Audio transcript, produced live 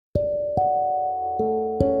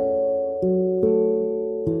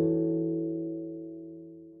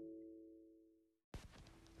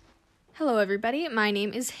everybody. My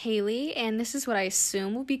name is Haley, and this is what I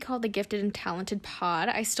assume will be called the Gifted and Talented Pod.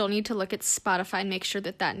 I still need to look at Spotify and make sure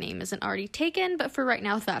that that name isn't already taken, but for right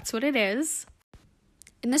now, that's what it is.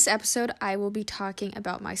 In this episode, I will be talking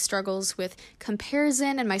about my struggles with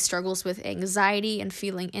comparison and my struggles with anxiety and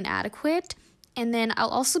feeling inadequate. And then I'll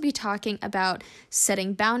also be talking about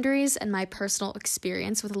setting boundaries and my personal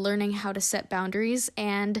experience with learning how to set boundaries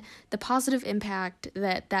and the positive impact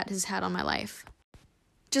that has had on my life.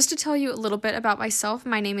 Just to tell you a little bit about myself,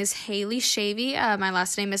 my name is Haley Shavey. My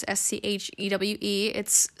last name is Schewe.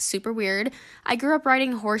 It's super weird. I grew up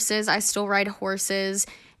riding horses. I still ride horses,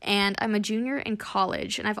 and I'm a junior in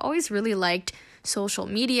college, and I've always really liked social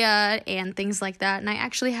media and things like that, and I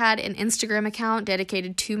actually had an Instagram account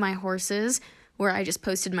dedicated to my horses where I just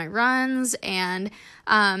posted my runs and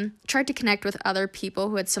tried to connect with other people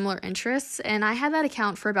who had similar interests, and I had that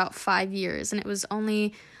account for about 5 years, and it was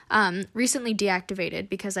only recently deactivated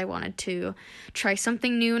because I wanted to try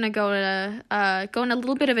something new and I go in a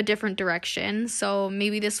little bit of a different direction. So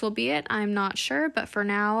maybe this will be it. I'm not sure, but for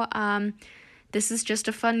now, this is just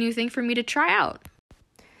a fun new thing for me to try out.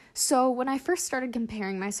 So when I first started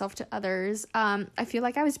comparing myself to others, I feel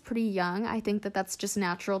like I was pretty young. I think that that's just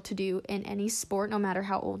natural to do in any sport, no matter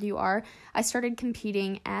how old you are. I started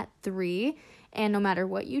competing at 3. And no matter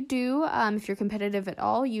what you do, if you're competitive at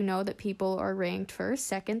all, you know that people are ranked first,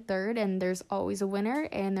 second, third, and there's always a winner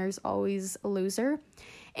and there's always a loser.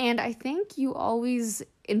 And I think you always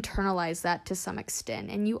internalize that to some extent,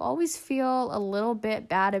 and you always feel a little bit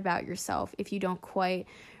bad about yourself if you don't quite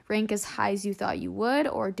rank as high as you thought you would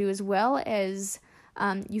or do as well as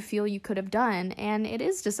you feel you could have done, and it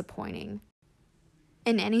is disappointing.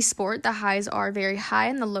 In any sport, the highs are very high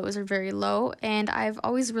and the lows are very low, and I've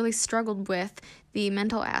always really struggled with the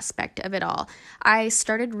mental aspect of it all. I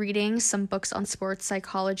started reading some books on sports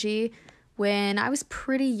psychology when I was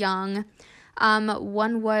pretty young.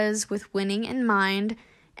 One was With Winning in Mind,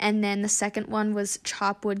 and then the second one was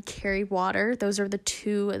Chop Wood, Carry Water. Those are the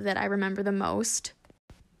two that I remember the most.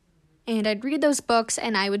 And I'd read those books,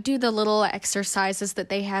 and I would do the little exercises that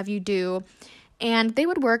they have you do. And they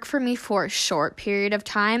would work for me for a short period of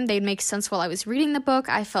time. They'd make sense while I was reading the book.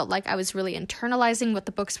 I felt like I was really internalizing what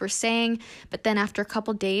the books were saying. But then after a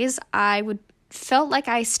couple days, felt like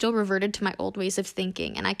I still reverted to my old ways of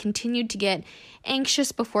thinking. And I continued to get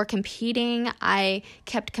anxious before competing. I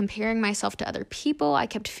kept comparing myself to other people. I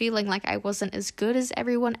kept feeling like I wasn't as good as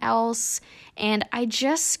everyone else. And I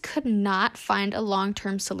just could not find a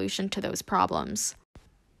long-term solution to those problems.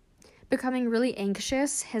 Becoming really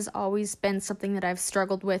anxious has always been something that I've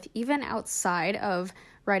struggled with, even outside of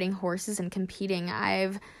riding horses and competing.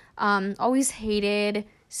 I've always hated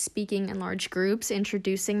speaking in large groups,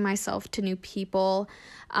 introducing myself to new people.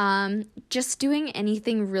 Just doing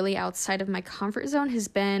anything really outside of my comfort zone has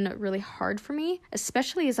been really hard for me,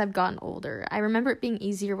 especially as I've gotten older. I remember it being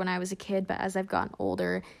easier when I was a kid, but as I've gotten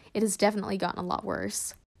older, it has definitely gotten a lot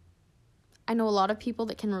worse. I know a lot of people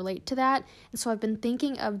that can relate to that, and so I've been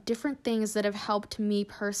thinking of different things that have helped me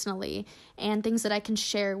personally and things that I can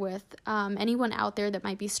share with anyone out there that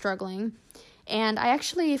might be struggling. And I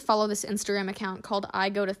actually follow this Instagram account called I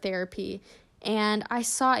Go to Therapy, and I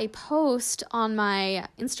saw a post on my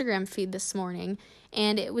Instagram feed this morning,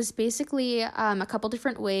 and it was basically a couple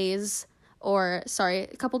different lies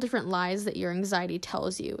that your anxiety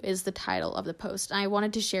tells you is the title of the post, and I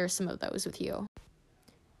wanted to share some of those with you.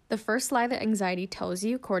 The first lie that anxiety tells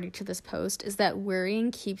you, according to this post, is that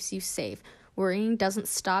worrying keeps you safe. Worrying doesn't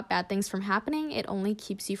stop bad things from happening, it only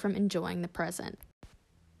keeps you from enjoying the present.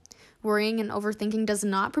 Worrying and overthinking does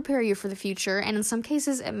not prepare you for the future, and in some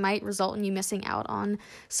cases it might result in you missing out on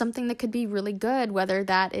something that could be really good, whether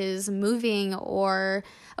that is moving or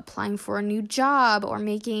applying for a new job or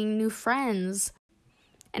making new friends.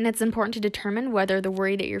 And it's important to determine whether the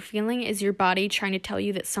worry that you're feeling is your body trying to tell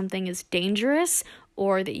you that something is dangerous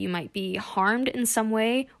or that you might be harmed in some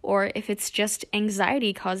way, or if it's just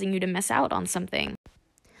anxiety causing you to miss out on something.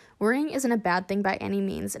 Worrying isn't a bad thing by any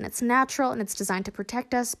means, and it's natural and it's designed to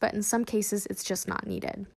protect us, but in some cases it's just not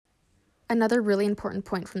needed. Another really important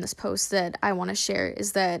point from this post that I want to share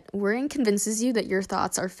is that worrying convinces you that your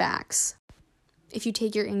thoughts are facts. If you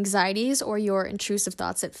take your anxieties or your intrusive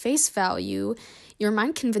thoughts at face value, your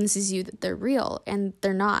mind convinces you that they're real, and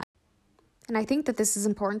they're not. And I think that this is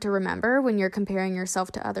important to remember when you're comparing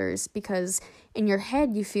yourself to others, because in your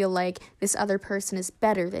head you feel like this other person is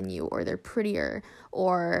better than you, or they're prettier,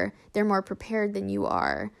 or they're more prepared than you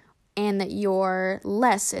are, and that you're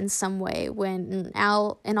less in some way, when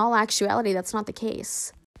in all actuality that's not the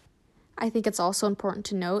case. I think it's also important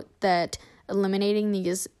to note that eliminating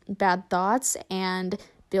these bad thoughts and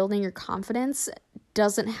building your confidence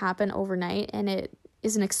doesn't happen overnight, and it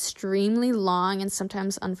is an extremely long and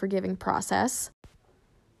sometimes unforgiving process.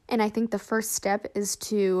 And I think the first step is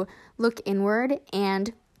to look inward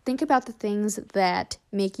and think about the things that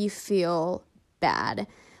make you feel bad,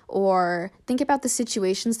 or think about the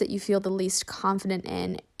situations that you feel the least confident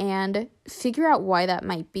in and figure out why that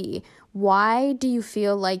might be. Why do you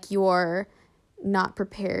feel like you're not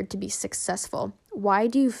prepared to be successful? Why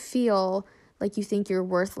do you feel like you think you're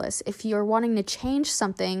worthless? If you're wanting to change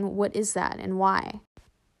something, what is that and why?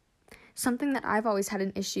 Something that I've always had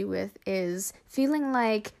an issue with is feeling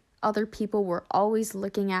like other people were always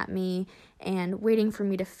looking at me and waiting for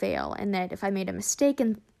me to fail, and that if I made a mistake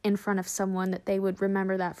in front of someone, that they would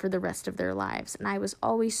remember that for the rest of their lives. And I was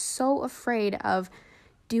always so afraid of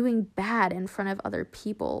doing bad in front of other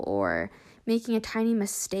people or making a tiny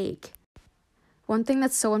mistake. One thing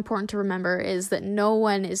that's so important to remember is that no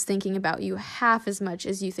one is thinking about you half as much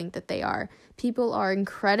as you think that they are. People are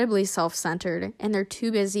incredibly self-centered, and they're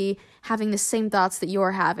too busy having the same thoughts that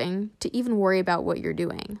you're having to even worry about what you're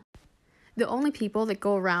doing. The only people that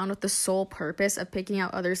go around with the sole purpose of picking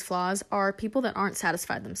out others' flaws are people that aren't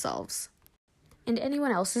satisfied themselves. And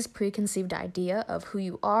anyone else's preconceived idea of who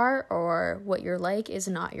you are or what you're like is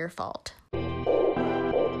not your fault.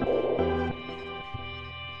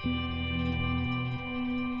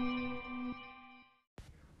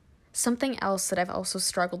 Something else that I've also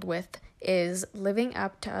struggled with is living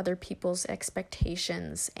up to other people's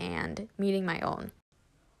expectations and meeting my own.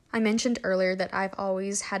 I mentioned earlier that I've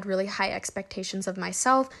always had really high expectations of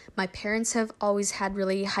myself. My parents have always had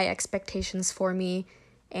really high expectations for me,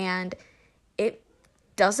 and it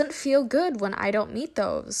doesn't feel good when I don't meet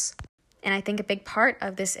those. And I think a big part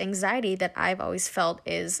of this anxiety that I've always felt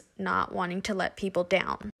is not wanting to let people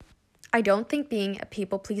down. I don't think being a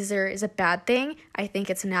people pleaser is a bad thing. I think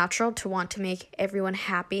it's natural to want to make everyone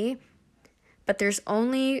happy. But there's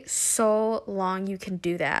only so long you can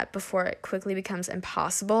do that before it quickly becomes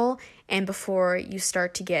impossible and before you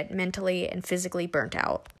start to get mentally and physically burnt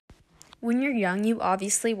out. When you're young, you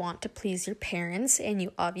obviously want to please your parents, and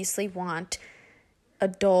you obviously want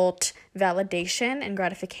adult validation and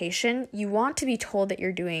gratification. You want to be told that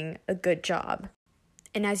you're doing a good job.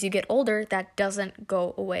 And as you get older, that doesn't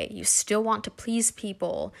go away. You still want to please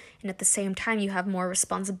people, and at the same time, you have more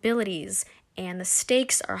responsibilities, and the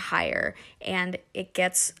stakes are higher, and it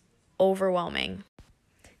gets overwhelming.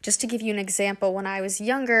 Just to give you an example, when I was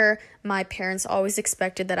younger, my parents always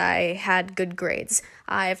expected that I had good grades.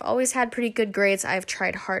 I've always had pretty good grades. I've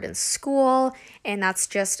tried hard in school, and that's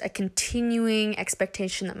just a continuing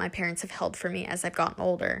expectation that my parents have held for me as I've gotten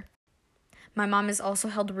older. My mom has also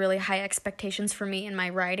held really high expectations for me in my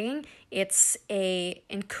writing. It's an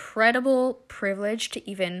incredible privilege to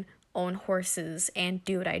even own horses and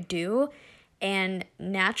do what I do. And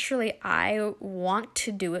naturally, I want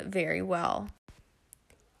to do it very well.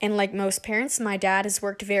 And like most parents, my dad has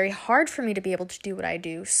worked very hard for me to be able to do what I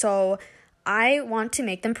do. So I want to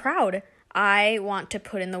make them proud. I want to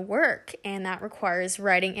put in the work, and that requires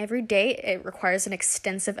writing every day. It requires an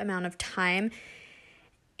extensive amount of time.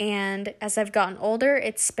 And as I've gotten older,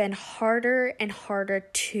 it's been harder and harder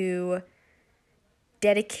to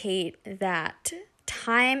dedicate that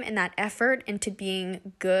time and that effort into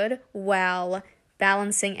being good while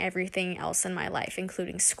balancing everything else in my life,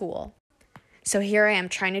 including school. So here I am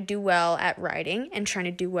trying to do well at writing and trying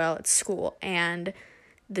to do well at school, and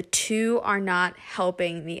the two are not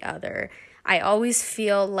helping the other. I always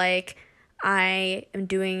feel like I am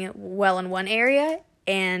doing well in one area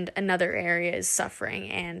and another area is suffering,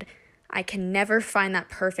 and I can never find that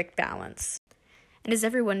perfect balance. And as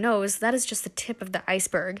everyone knows, that is just the tip of the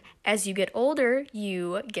iceberg. As you get older,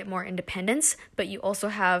 you get more independence, but you also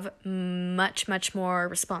have much, much more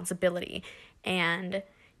responsibility. And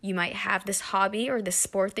you might have this hobby or this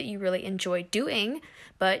sport that you really enjoy doing,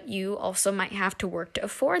 but you also might have to work to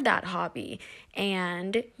afford that hobby.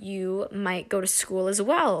 And you might go to school as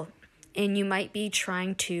well. And you might be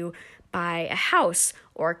trying to buy a house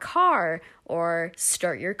or a car or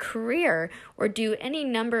start your career or do any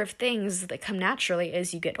number of things that come naturally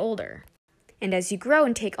as you get older. And as you grow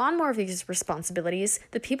and take on more of these responsibilities,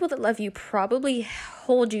 the people that love you probably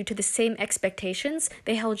hold you to the same expectations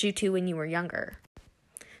they held you to when you were younger.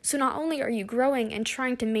 So not only are you growing and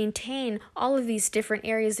trying to maintain all of these different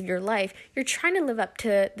areas of your life, you're trying to live up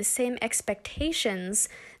to the same expectations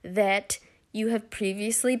that you have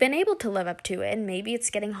previously been able to live up to, and maybe it's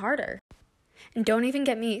getting harder. And don't even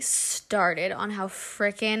get me started on how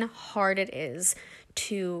freaking hard it is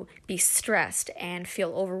to be stressed and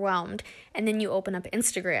feel overwhelmed, and then you open up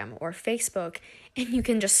Instagram or Facebook, and you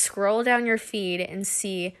can just scroll down your feed and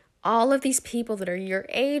see all of these people that are your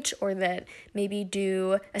age or that maybe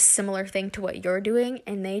do a similar thing to what you're doing,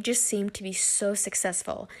 and they just seem to be so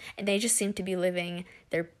successful, and they just seem to be living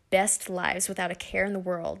their best lives without a care in the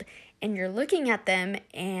world. And you're looking at them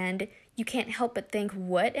and you can't help but think,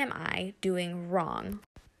 what am I doing wrong?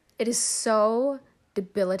 It is so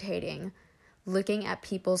debilitating looking at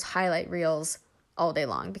people's highlight reels all day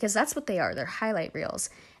long, because that's what they are. They're highlight reels.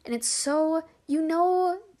 And it's so, you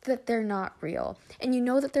know that they're not real, and you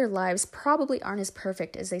know that their lives probably aren't as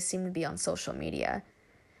perfect as they seem to be on social media.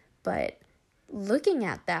 But looking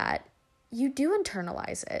at that, you do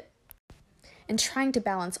internalize it. And trying to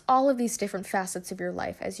balance all of these different facets of your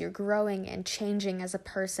life as you're growing and changing as a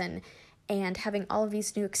person, and having all of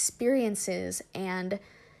these new experiences and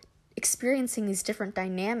experiencing these different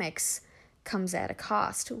dynamics comes at a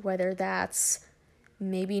cost, whether that's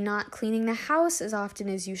maybe not cleaning the house as often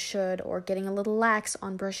as you should, or getting a little lax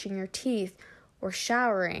on brushing your teeth or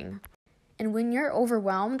showering. And when you're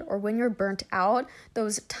overwhelmed or when you're burnt out,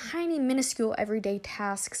 those tiny, minuscule everyday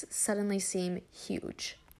tasks suddenly seem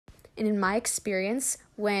huge. And in my experience,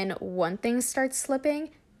 when one thing starts slipping,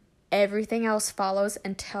 everything else follows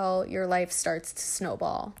until your life starts to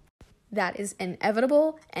snowball. That is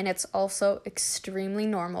inevitable, and it's also extremely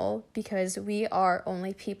normal because we are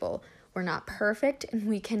only people. We're not perfect, and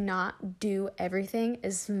we cannot do everything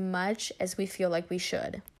as much as we feel like we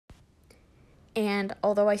should. And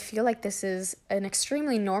although I feel like this is an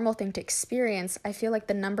extremely normal thing to experience, I feel like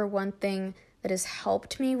the number one thing that has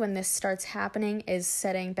helped me when this starts happening is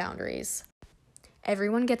setting boundaries.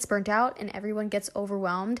 Everyone gets burnt out and everyone gets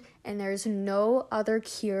overwhelmed, and there's no other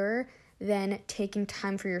cure than taking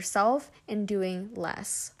time for yourself and doing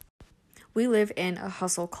less. We live in a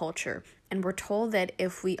hustle culture, and we're told that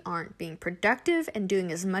if we aren't being productive and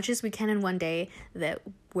doing as much as we can in one day, that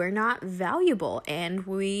we're not valuable and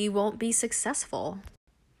we won't be successful.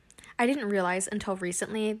 I didn't realize until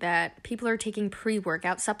recently that people are taking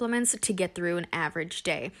pre-workout supplements to get through an average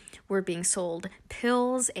day. We're being sold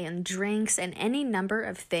pills and drinks and any number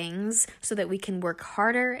of things so that we can work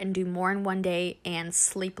harder and do more in one day and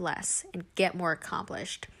sleep less and get more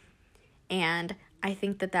accomplished. And I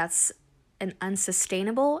think that that's an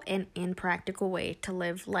unsustainable and impractical way to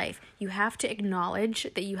live life. You have to acknowledge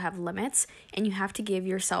that you have limits, and you have to give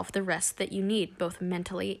yourself the rest that you need, both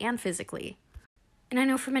mentally and physically. And I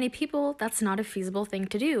know for many people, that's not a feasible thing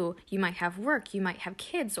to do. You might have work, you might have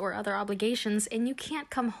kids or other obligations, and you can't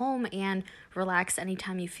come home and relax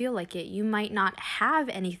anytime you feel like it. You might not have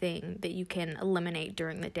anything that you can eliminate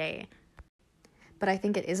during the day. But I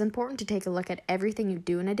think it is important to take a look at everything you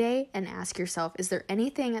do in a day and ask yourself, is there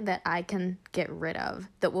anything that I can get rid of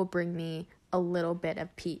that will bring me a little bit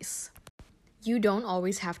of peace? You don't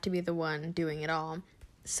always have to be the one doing it all.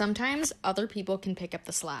 Sometimes other people can pick up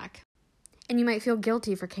the slack. And you might feel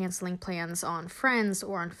guilty for canceling plans on friends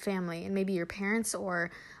or on family, and maybe your parents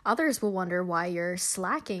or others will wonder why you're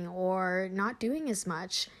slacking or not doing as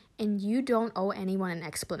much, and you don't owe anyone an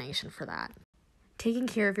explanation for that. Taking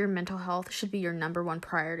care of your mental health should be your number one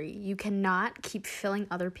priority. You cannot keep filling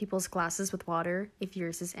other people's glasses with water if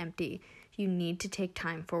yours is empty. You need to take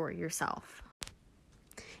time for yourself.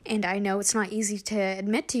 And I know it's not easy to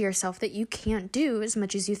admit to yourself that you can't do as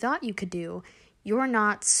much as you thought you could do. You're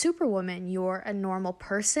not Superwoman, you're a normal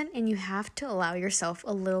person, and you have to allow yourself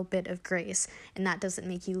a little bit of grace. And that doesn't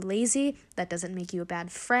make you lazy, that doesn't make you a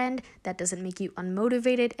bad friend, that doesn't make you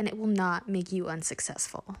unmotivated, and it will not make you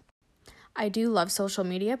unsuccessful. I do love social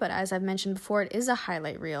media, but as I've mentioned before, it is a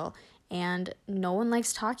highlight reel, and no one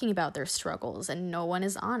likes talking about their struggles, and no one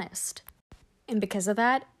is honest. And because of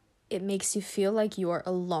that, it makes you feel like you're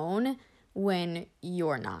alone when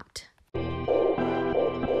you're not.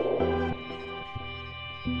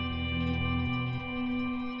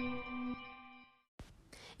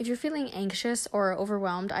 If you're feeling anxious or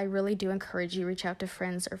overwhelmed, I really do encourage you to reach out to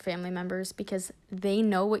friends or family members because they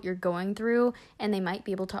know what you're going through and they might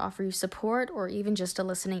be able to offer you support or even just a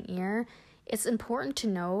listening ear. It's important to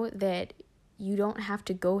know that you don't have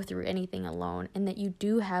to go through anything alone and that you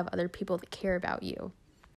do have other people that care about you.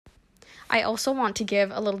 I also want to give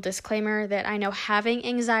a little disclaimer that I know having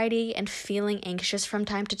anxiety and feeling anxious from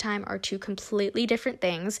time to time are two completely different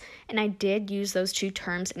things, and I did use those two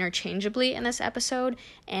terms interchangeably in this episode,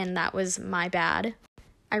 and that was my bad.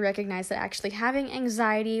 I recognize that actually having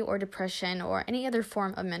anxiety or depression or any other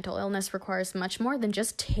form of mental illness requires much more than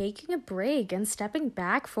just taking a break and stepping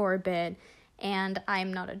back for a bit. And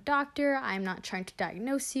I'm not a doctor, I'm not trying to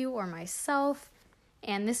diagnose you or myself.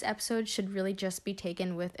 And this episode should really just be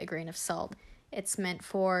taken with a grain of salt. It's meant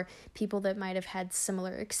for people that might have had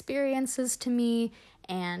similar experiences to me,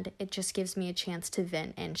 and it just gives me a chance to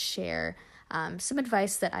vent and share some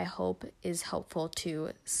advice that I hope is helpful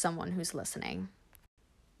to someone who's listening.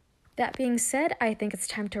 That being said, I think it's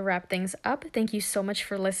time to wrap things up. Thank you so much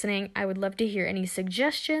for listening. I would love to hear any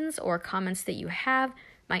suggestions or comments that you have.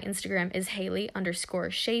 My Instagram is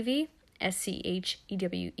Haley_Shavey,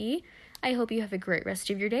 SCHEWE. I hope you have a great rest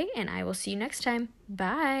of your day, and I will see you next time.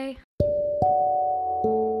 Bye!